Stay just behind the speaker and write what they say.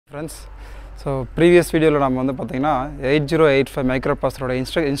Friends, so previous video la namm vandu pathina 8085 microprocessor oda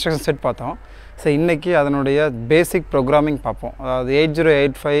instruction set paathom. So இன்னைக்கு அதனுடைய basic programming பாப்போம். அதாவது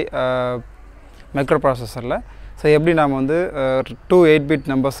 8085 microprocessor ல so எப்படி நாம வந்து 2 8-bit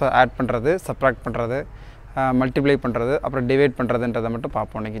numbers add பண்றது, subtract பண்றது, multiply பண்றது, அப்புறம் divide பண்றதுன்றத மட்டும்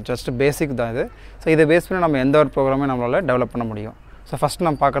பாப்போம். இன்னைக்கு just basic தான் இது. So இத பேஸ் பண்ணி நாம எந்த ஒரு ப்ரோகிராமை நம்மளால டெவலப் பண்ண முடியும். So first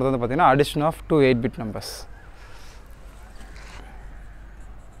நாம பார்க்கிறது வந்து பாத்தீங்கன்னா addition of 2 8-bit numbers.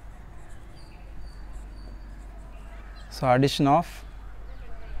 So addition of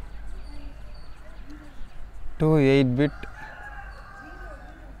 2 8-bit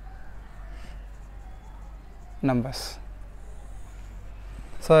numbers.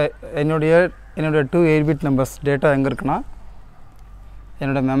 So என்னுடைய 2 8-bit numbers data எங்க இருக்குன்னா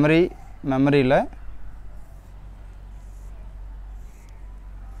என்னோட மெமரியில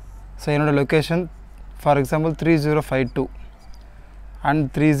so என்னோட location for example 3052 and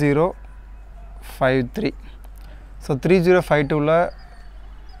 3053. So 3052 ல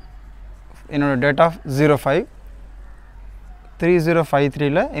என்னோட data 05, 3053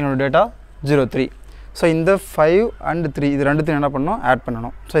 ல என்னோட data 03. So இந்த 5 and 3 இது ரெண்டுத்தையும் என்ன பண்ணனும் ஆட்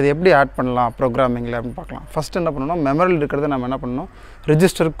பண்ணனும். So இது எப்படி ஆட் பண்ணலாம் ப்ரோகிராமிங்ல அப்படி பார்க்கலாம். ஃபர்ஸ்ட் என்ன பண்ணனும் மெமரியில் இருக்கிறத நம்ம என்ன பண்ணனும்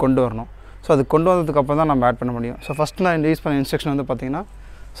ரெஜிஸ்டருக்கு கொண்டு வரணும். So அது கொண்டு வந்ததுக்கு அப்புறம் தான் நம்ம ஆட் பண்ண முடியும். So ஃபர்ஸ்ட் நான் யூஸ் பண்ண இன்ஸ்ட்ரக்ஷன் வந்து பாத்தீங்கன்னா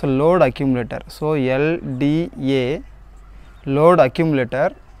so load accumulator. So LDA load accumulator.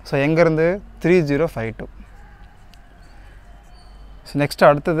 So எங்க இருந்து 3052. So next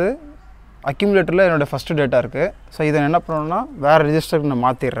அடுத்தது accumulatorல என்னோட ஃபர்ஸ்ட் டேட்டா இருக்கு. So இத என்ன பண்ணனும்னா வேற ரெஜிஸ்டருக்கு நான்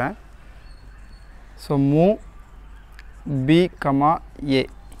மாத்திறேன். So move B, A.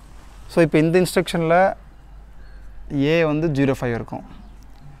 So இப்போ இந்த இன்ஸ்ட்ரக்ஷன்ல A வந்து 05 இருக்கும்.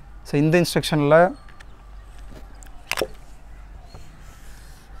 So இந்த இன்ஸ்ட்ரக்ஷன்ல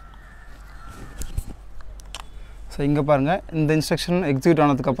so இங்க பாருங்க இந்த இன்ஸ்ட்ரக்ஷன் எக்ஸிக்யூட்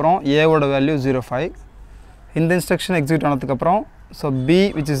ஆனதுக்கு அப்புறம் A ஓட வேல்யூ 05. இந்த இன்ஸ்ட்ரக்ஷன் எக்ஸிக்யூட் ஆனதுக்கு அப்புறம் so B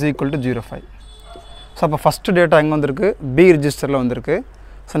which is equal to 05. So அப்ப ஃபர்ஸ்ட் டேட்டா எங்க வந்திருக்கு B ரெஜிஸ்டர்ல வந்திருக்கு.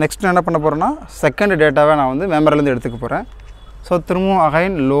 So next என்ன பண்ண போறேன்னா செகண்ட் டேட்டாவை நான் வந்து மெமரியில இருந்து எடுத்துக்க போறேன். So திரும்பவும்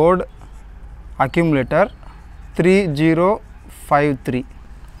again load accumulator 3053.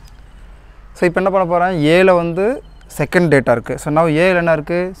 So இப்போ என்ன பண்ண போறேன் A ல வந்து செகண்ட் டேட்டா இருக்கு. So now A ல என்ன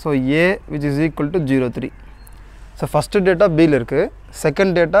இருக்கு so A which is equal to 03. So first data B ல இருக்கு,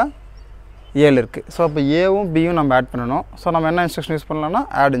 செகண்ட் டேட்டா A ல இருக்கு. So அப்ப A வும் B யும் நம்ம ஆட் பண்ணனும். So நம்ம என்ன இன்ஸ்ட்ரக்ஷன் யூஸ் பண்ணலாம்னா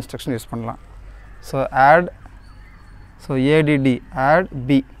add இன்ஸ்ட்ரக்ஷன் யூஸ் பண்ணலாம். So add so add add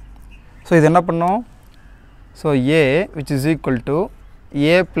B. So இது என்ன பண்ணும் so A which is equal to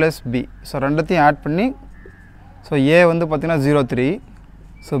A plus B. So ரெண்டுத்தையும் ஆட் பண்ணி so A வந்து பாத்தீங்கன்னா 03,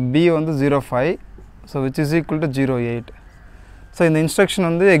 so B வந்து 05, so which is equal to 08. So இந்த இன்ஸ்ட்ரக்ஷன்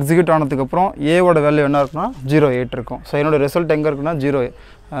வந்து எக்ஸிக்யூட் ஆனதுக்கு அப்புறம் A ஓட வேல்யூ என்ன இருக்குன்னா 08 இருக்கும். So என்னோட ரிசல்ட் எங்க இருக்குன்னா 0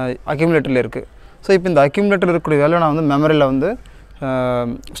 அக்யூமுலேட்டர்ல இருக்கு. So இப்போ இந்த அக்யூமுலேட்டர்ல இருக்கிற வேல்யூ நான் வந்து மெமரியில வந்து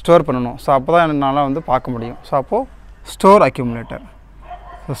ஸ்டோர் பண்ணனும். So அப்பதான் என்னால வந்து பார்க்க முடியும். So அப்போ store accumulator.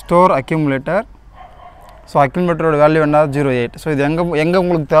 So store accumulator. So அக்யூமுலேட்டரோட value என்ன 08. So இது எங்க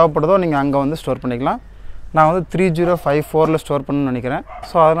உங்களுக்கு தேவைப்படுதோ நீங்க அங்க வந்து ஸ்டோர் பண்ணிக்கலாம். நான் வந்து 3054 ல ஸ்டோர் பண்ணனும்னு நினைக்கிறேன்.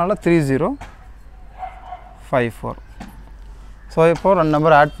 So அதனால 3054. So இப்போ ரெண்டு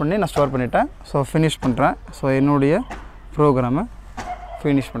நம்பர் ஆட் பண்ணி நான் ஸ்டோர் பண்ணிட்டேன். So finish பண்றேன். So என்னோட புரோகிராமை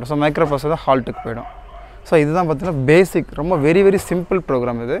finish பண்றேன். So மைக்ரோப்ராசஸர் ஹால்ட்டுக்கு போய்டும். So இதுதான் பார்த்தீங்கன்னா பேசிக் ரொம்ப வெரி சிம்பிள்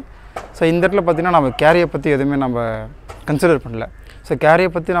ப்ரோகிராம் இது. So இந்த இடத்துல பார்த்தீங்கன்னா நம்ம கேரியை பத்தி எதுவுமே நம்ம கன்சிடர் பண்ணல. So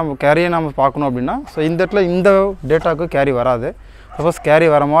கேரியை நாம பார்க்கணும் அப்படினா so இந்த இடத்துல இந்த டேட்டாக்கு கேரி வராது. சப்போஸ் கேரி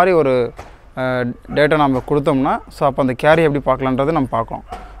வர மாதிரி ஒரு டேட்டா நாம கொடுத்தோம்னா so அப்ப அந்த கேரி எப்படி பார்க்கலாம்ன்றது நம்ம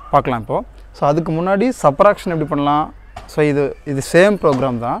பார்க்கலாம் இப்போ. So அதுக்கு முன்னாடி சப்ட்ராக்ஷன் எப்படி பண்ணலாம்? So இது சேம்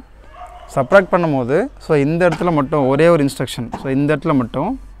ப்ரோகிராம் தான். சப்ட்ராக்ட் பண்ணும்போது so இந்த இடத்துல மட்டும் ஒரே ஒரு இன்ஸ்ட்ரக்ஷன். So இந்த இடத்துல மட்டும்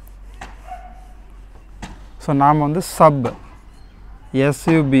so நாம வந்து sub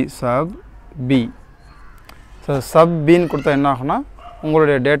b. So sub b ன்னு கொடுத்தா என்ன ஆகும்னா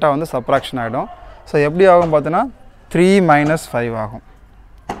உங்களுடைய டேட்டா வந்து சப்ட்ராக்ஷன் ஆயிடும். So எப்படி ஆகும் பார்த்தீனா 3 - 5 ஆகும்.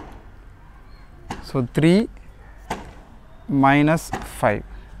 So 3 - 5.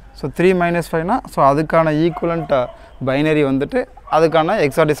 So 3 - 5 னா so அதுக்கான ஈக்குவலன்ட் பைனரி வந்துட்டு அதுக்கான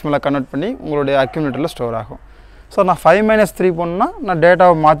ஹெக்ஸாடெசிமலா கன்வர்ட் பண்ணி உங்களுடைய அக்யூமுலேட்டர்ல ஸ்டோர் ஆகும். So நான் 5 - 3 போனும்னா நான்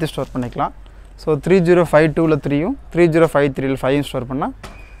டேட்டாவை மாத்தி ஸ்டோர் பண்ணிக்கலாம். So 3052 ல 3 யும் 3053 ல 5 யும் ஸ்டோர் பண்ணா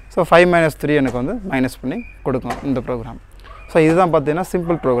so 5 - 3 எனக்கு வந்து மைனஸ் பண்ணி கொடுக்கும் இந்த ப்ரோகிராம். So இதுதான் பார்த்தீங்கன்னா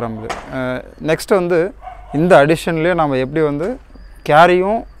சிம்பிள் ப்ரோகிராம் இது. நெக்ஸ்ட் வந்து இந்த அடிஷன்லயே நாம எப்படி வந்து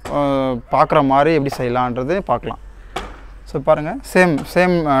கேரியும் பார்க்குற மாதிரி எப்படி செய்யலாம்ன்றது பார்க்கலாம். So பாருங்க சேம்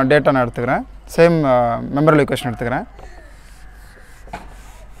டேட்டா நான் எடுத்துக்கிறேன். சேம் மெமரி லொகேஷன் எடுத்துக்கிறேன்.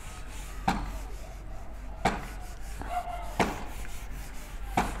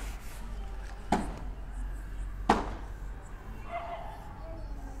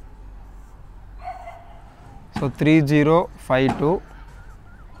 So 3052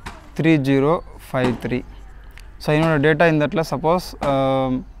 3053. So என்னோட டேட்டா இந்த இடத்துல சப்போஸ்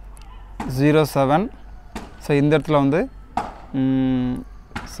 07. ஸோ இந்த இடத்துல வந்து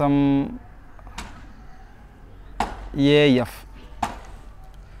சம் ஏஎஃப்.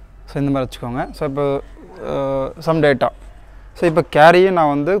 ஸோ இந்த மாதிரி வச்சுக்கோங்க. ஸோ இப்போ சம் டேட்டா. ஸோ இப்போ கேரியை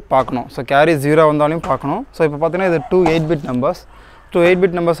நான் வந்து பார்க்கணும். ஸோ கேரி 0 வந்தாலும் பார்க்கணும். ஸோ இப்போ பார்த்தீங்கன்னா இது 2 8-bit numbers. 2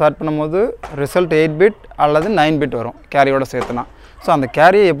 8-bit numbers add பண்ணும்போது ரிசல்ட் 8-bit அல்லது 9-bit வரும் கேரியோட சேர்த்துனா. ஸோ அந்த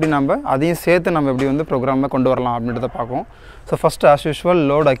கேரியை எப்படி நம்ம அதையும் சேர்த்து நம்ம எப்படி வந்து ப்ரோக்ராமில் கொண்டு வரலாம் அப்படின்றத பார்ப்போம். So first as usual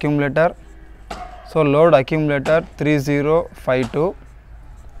load accumulator. So load accumulator 3052.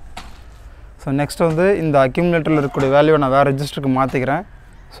 So next வந்து இந்த அக்யூமுலேட்டரில் இருக்கக்கூடிய வேல்யூவை நான் வேறு ரெஜிஸ்டருக்கு மாற்றிக்கிறேன்.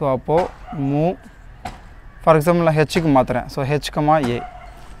 ஸோ அப்போது மூவ் ஃபார் எக்ஸாம்பிள் நான் ஹெச்சுக்கு மாற்றுறேன். ஸோ ஹெச், ஏ.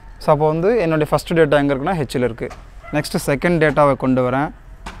 ஸோ அப்போ வந்து என்னுடைய ஃபஸ்ட்டு டேட்டா எங்கே இருக்குன்னா ஹெச்சில் இருக்குது. நெக்ஸ்ட்டு செகண்ட் டேட்டாவை கொண்டு வரேன்.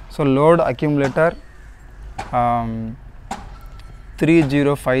 So load accumulator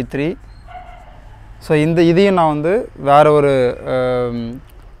 3053. ஸோ இதையும் நான் வந்து வேறு ஒரு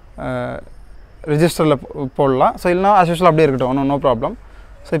ரிஜிஸ்டரில் போடலாம். ஸோ இல்லைனா ஆஸ் யூஷுவல் அப்படியே இருக்கட்டும், நோ ப்ராப்ளம்.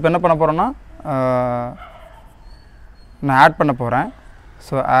 ஸோ இப்போ என்ன பண்ண போகிறேன்னா நான் ஆட் பண்ண போகிறேன்.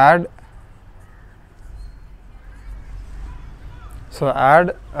 So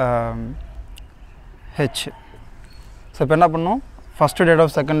add H. ஸோ இப்போ என்ன பண்ணணும், ஃபஸ்ட்டு டேட்டா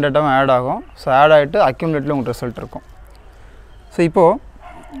செகண்ட் டேட்டாவும் ஆட் ஆகும். ஸோ ஆட் ஆகிட்டு அக்யூமுலேட்டில் உங்களுக்கு ரிசல்ட் இருக்கும். ஸோ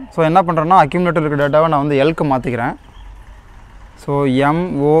இப்போது என்ன பண்ணுறேன்னா அக்யூமுலேட்டர் இருக்கிற டேட்டாவை நான் வந்து எல்க்கு மாற்றிக்கிறேன். So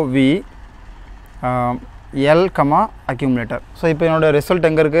MOV L, accumulator. So இப்போ என்னோடய ரிசல்ட்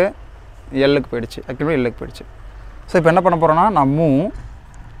எங்கே இருக்குது, எல்லுக்கு போயிடுச்சு, அக்யூமுலேட்டர் எல்லுக்கு போயிடுச்சு. ஸோ இப்போ என்ன பண்ண போகிறேன்னா நான் move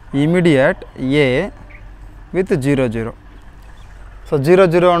immediate A with 00. So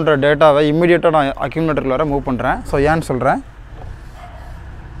 00ன்ற டேட்டாவை இம்மிடியேட்டாக நான் அக்யூமுலேட்டரில் வர மூவ் பண்ணுறேன். ஸோ ஏன்னு சொல்கிறேன்.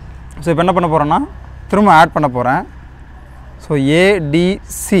 ஸோ இப்போ என்ன பண்ண போகிறேன்னா திரும்ப ஆட் பண்ண போகிறேன். So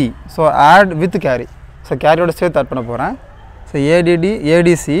ADC. So add with carry. So கேரியோட சேர்த்து ஆட் பண்ண போகிறேன். So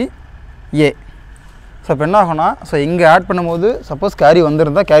ADC A. ஸோ இப்போ என்ன ஆகும்னா ஸோ இங்கே ஆட் பண்ணும்போது சப்போஸ் கேரி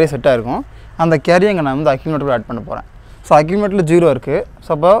வந்திருந்தால் கேரி செட்டாக இருக்கும். அந்த கேரியை இங்கே நான் வந்து அக்யூமுலேட்டர் ஆட் பண்ண போகிறேன். ஸோ அக்யூமுலேட்டரில் 0 இருக்குது. ஸோ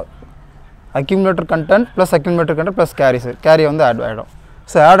அப்போ accumulator content plus accumulator content plus carry வந்து ஆட் ஆகிடும்.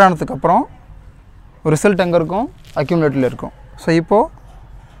 ஸோ ஆட் ஆனதுக்கப்புறம் ரிசல்ட் எங்கே இருக்கும், அக்யூமுலேட்டரில் இருக்கும். ஸோ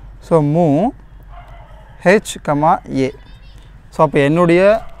இப்போது மூவ் ஹெச், ஏ. ஸோ அப்போ என்னுடைய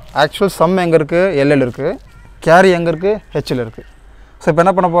ஆக்சுவல் சம் எங்கே இருக்குது, எல்எல் இருக்குது. கேரி எங்கே இருக்குது, ஹெச்சில் இருக்குது. ஸோ இப்போ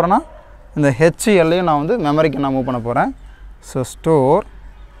என்ன பண்ண போகிறேன்னா இந்த ஹெச்எல்லையும் நான் வந்து மெமரிக்கு நான் மூவ் பண்ண போகிறேன். So store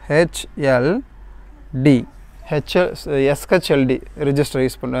HLD SHLD register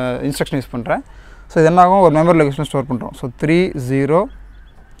use பண்ண இன்ஸ்ட்ரக்ஷன் யூஸ் பண்ணுறேன். ஸோ இது என்னாகும், ஒரு மெமரி லொகேஷன் ஸ்டோர் பண்ணுறோம். ஸோ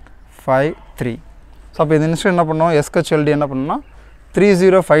 3053. ஸோ அப்போ இந்த இன்ஸ்ட்ரக்ஷன் என்ன பண்ணோம், SHLD என்ன பண்ணோம்னா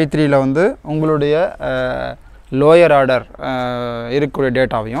 3053ல் வந்து உங்களுடைய லோயர் ஆர்டர் இருக்கக்கூடிய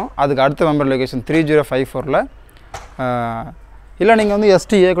டேட்டாவையும் அதுக்கு அடுத்த மெமரி லொகேஷன் 3054ல் இல்லை நீங்கள் வந்து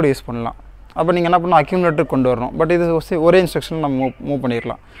STA கூட யூஸ் பண்ணலாம். அப்போ நீங்கள் என்ன பண்ணணும், அக்யூமுலேட்டர் கொண்டு வரணும். பட் இது ஒரே இன்ஸ்ட்ரக்ஷன் நம்ம மூவ்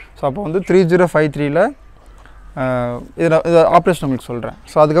பண்ணிடலாம். ஸோ அப்போ வந்து 3053ல் இது ஆப்ரேஷன் உங்களுக்கு சொல்கிறேன்.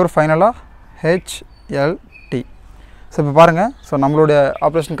 ஸோ அதுக்கப்புறம் ஃபைனலாக HLT. ஸோ இப்போ பாருங்கள், ஸோ நம்மளுடைய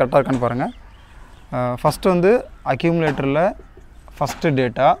ஆப்ரேஷன் கரெக்டாக இருக்கான்னு பாருங்கள். ஃபஸ்ட்டு வந்து அக்யூமுலேட்டரில் first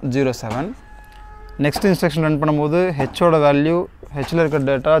data 07. Next instruction run பண்ணும்போது ஹெச்சோட வேல்யூ ஹெச்சில் இருக்கிற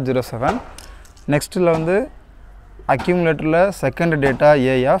டேட்டா 07. நெக்ஸ்ட்டில் வந்து அக்யூமுலேட்டரில் second data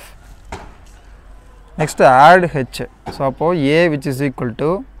AF. Next add H. So அப்போது A which is equal to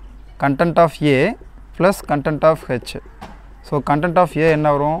content of A plus content of H. So content of A என்ன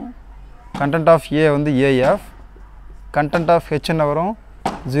வரும், content of A வந்து AF, content of H என்ன வரும்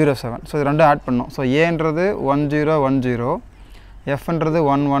 07. So இது ரெண்டும் add பண்ணணும். So ஏன்றது 1010, Fன்றது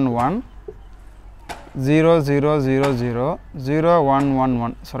 111, 0000,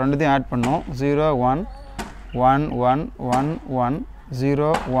 0111. ஸோ ரெண்டுத்தையும் ஆட் பண்ணணும்.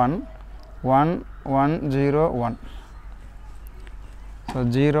 011111 011101. ஸோ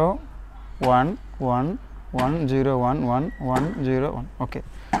 0111011101. ஓகே.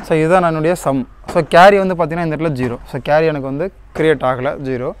 ஸோ இதுதான் என்னுடைய சம். ஸோ கேரி வந்து பார்த்திங்கன்னா இந்த இடத்துல 0. ஸோ கேரி எனக்கு வந்து க்ரியேட் ஆகலை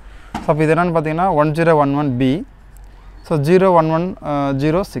 0. ஸோ அப்போ இது என்னென்னு பார்த்தீங்கன்னா 1011B. ஸோ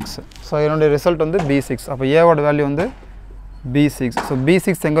 011006. ஸோ என்னுடைய ரிசல்ட் வந்து B6. அப்போ ஏவோட வேல்யூ வந்து B6. ஸோ B6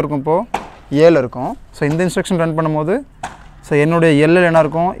 எங்கே இருக்கும், இப்போது ஏல இருக்கும். ஸோ இந்த இன்ஸ்ட்ரக்ஷன் ரன் பண்ணும்போது ஸோ என்னுடைய எல்எல் என்ன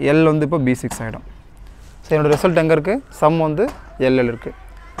இருக்கும், எல் வந்து இப்போ B6 ஆகிடும். ஸோ என்னோடய ரிசல்ட் எங்கே இருக்குது, சம் வந்து எல்எல் இருக்குது.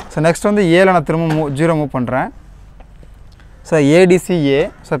 ஸோ நெக்ஸ்ட் வந்து ஏல நான் திரும்ப 0 மூவ் பண்ணுறேன். So ADCA.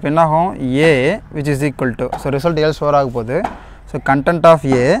 ஸோ இப்போ என்னாகும், A which is equal to, so result L store ஆக போகுது. So content of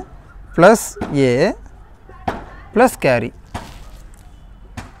A plus A plus carry.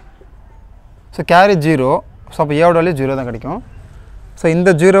 So carry 0. So அப்போ ஏவோட வேல்யூ 0 தான் கிடைக்கும். ஸோ இந்த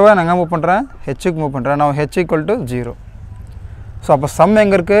 0வை நான் எங்கே மூவ் பண்ணுறேன், ஹெச்சுக்கு மூவ் பண்ணுறேன். நான் ஹெச் ஈக்குவல் டு 0. ஸோ அப்போ சம்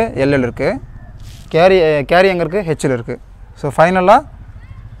எங்கே இருக்குது, எல்எல் இருக்குது. கேரி எங்கே இருக்குது, ஹெச்சில் இருக்குது. ஸோ ஃபைனலாக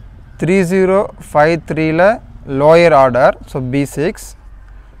 3053ல் lower order, so B6,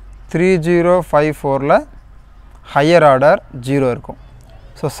 3054ல் higher order 0 இருக்கும்.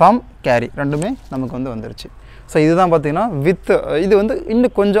 ஸோ சம் கேரி ரெண்டுமே நமக்கு வந்து வந்துருச்சு. ஸோ இதுதான் பார்த்திங்கன்னா இது வந்து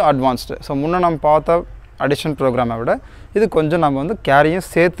இன்னும் கொஞ்சம் அட்வான்ஸ்டு. ஸோ முன்னே நம்ம பார்த்த அடிஷன் ப்ரோக்ராமை விட இது கொஞ்சம் நம்ம வந்து கேரியும்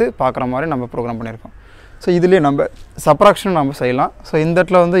சேர்த்து பார்க்குற மாதிரி நம்ம ப்ரோக்ராம் பண்ணியிருக்கோம். ஸோ இதுலேயே நம்ம சப்ராக்ஷன் நம்ம செய்யலாம். ஸோ இந்த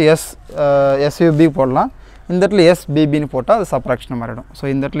இடத்துல வந்து எஸ்யூபி போடலாம். இந்த இடத்துல எஸ்பிபின்னு போட்டால் அது சப்ராக்ஷன் மாறிடும். ஸோ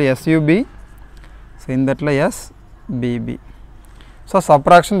இந்த இடத்துல எஸ்யூபி, ஸோ இந்த இடத்துல SPB. So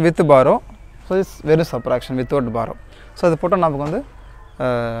subtraction with borrow, so it's வெறும் சப்ராக்ஷன் வித்தவுட் பாரோ. ஸோ அது போட்டால் நமக்கு வந்து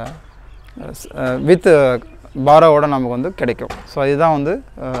வித் பாரோவோட நமக்கு வந்து கிடைக்கும். ஸோ இதுதான் வந்து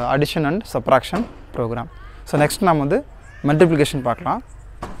addition and subtraction program. So next நம்ம வந்து மல்டிப்ளிகேஷன் பார்க்கலாம்.